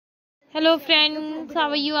Hello friends, how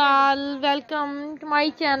are you all? Welcome to my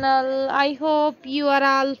channel. I hope you are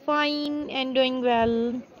all fine and doing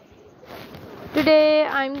well. Today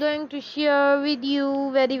I'm going to share with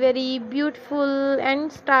you very beautiful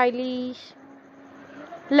and stylish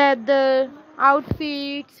leather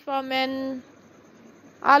outfits for men.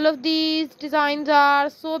 All of these designs are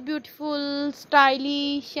so beautiful,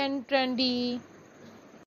 stylish and trendy.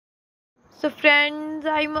 So friends,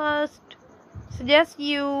 I must suggest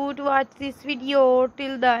you to watch this video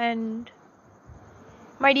till the end.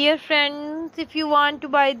 My dear friends, if you want to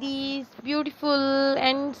buy these beautiful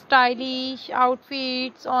and stylish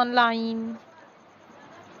outfits online,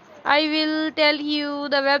 I will tell you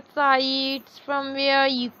the websites from where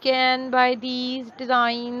you can buy these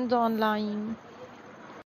designs online.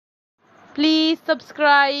 Please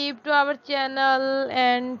subscribe to our channel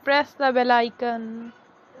and press the bell icon.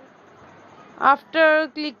 After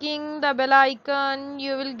clicking the bell icon,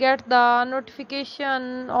 you will get the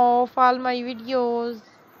notification of all my videos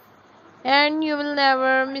and you will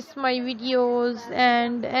never miss my videos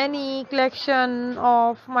and any collection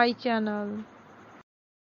of my channel.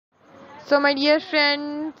 So my dear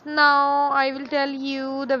friends, now I will tell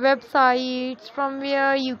you the websites from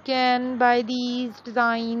where you can buy these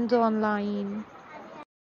designs online.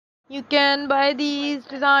 You can buy these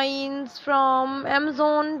designs from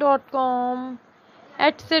Amazon.com,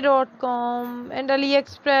 Etsy.com and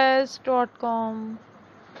AliExpress.com.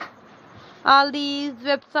 All these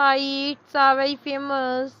websites are very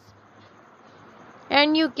famous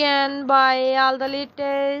and you can buy all the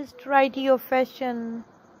latest variety of fashion.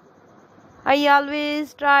 I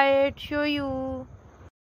always try to show you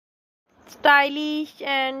stylish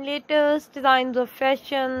and latest designs of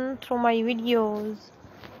fashion through my videos.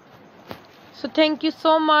 So thank you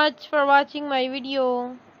so much for watching my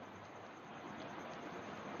video.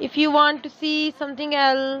 If you want to see something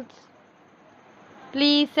else,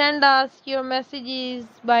 please send us your messages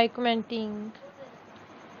by commenting.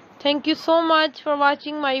 Thank you so much for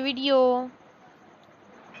watching my video.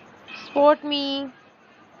 Support me.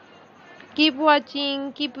 Keep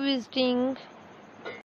watching, keep visiting.